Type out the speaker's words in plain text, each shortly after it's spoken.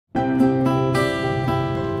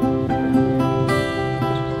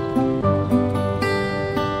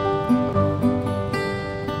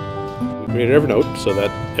created Evernote so that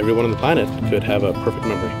everyone on the planet could have a perfect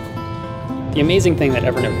memory. The amazing thing that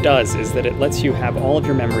Evernote does is that it lets you have all of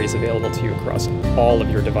your memories available to you across all of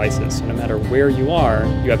your devices. So no matter where you are,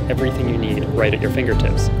 you have everything you need right at your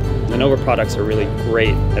fingertips. Lenovo products are really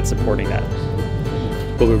great at supporting that.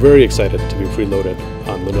 Well, we're very excited to be preloaded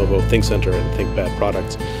on Lenovo ThinkCentre and ThinkPad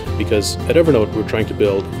products because at Evernote we're trying to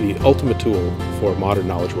build the ultimate tool for modern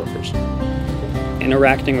knowledge workers.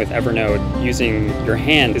 Interacting with Evernote using your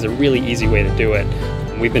hand is a really easy way to do it.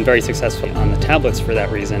 We've been very successful on the tablets for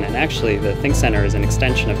that reason, and actually the ThinkCentre is an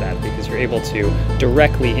extension of that because you're able to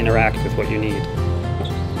directly interact with what you need.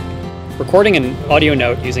 Recording an audio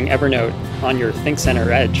note using Evernote on your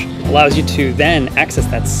ThinkCentre Edge allows you to then access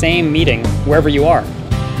that same meeting wherever you are.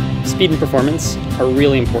 Speed and performance are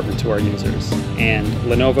really important to our users, and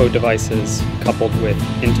Lenovo devices coupled with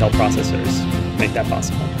Intel processors make that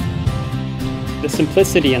possible. The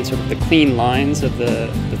simplicity and sort of the clean lines of the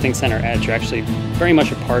ThinkCentre Edge are actually very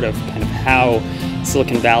much a part of kind of how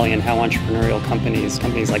Silicon Valley and how entrepreneurial companies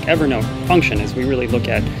like Evernote function, as we really look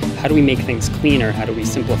at how do we make things cleaner, how do we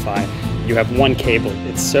simplify. You have one cable,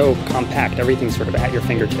 it's so compact, everything's sort of at your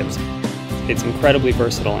fingertips. It's incredibly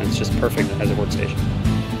versatile and it's just perfect as a workstation.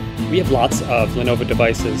 We have lots of Lenovo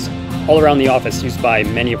devices all around the office used by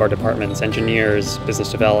many of our departments. Engineers, business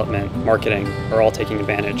development, marketing are all taking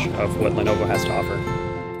advantage of what Lenovo has to offer.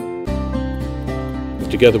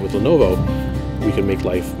 Together with Lenovo, we can make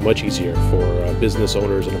life much easier for business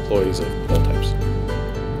owners and employees of all types.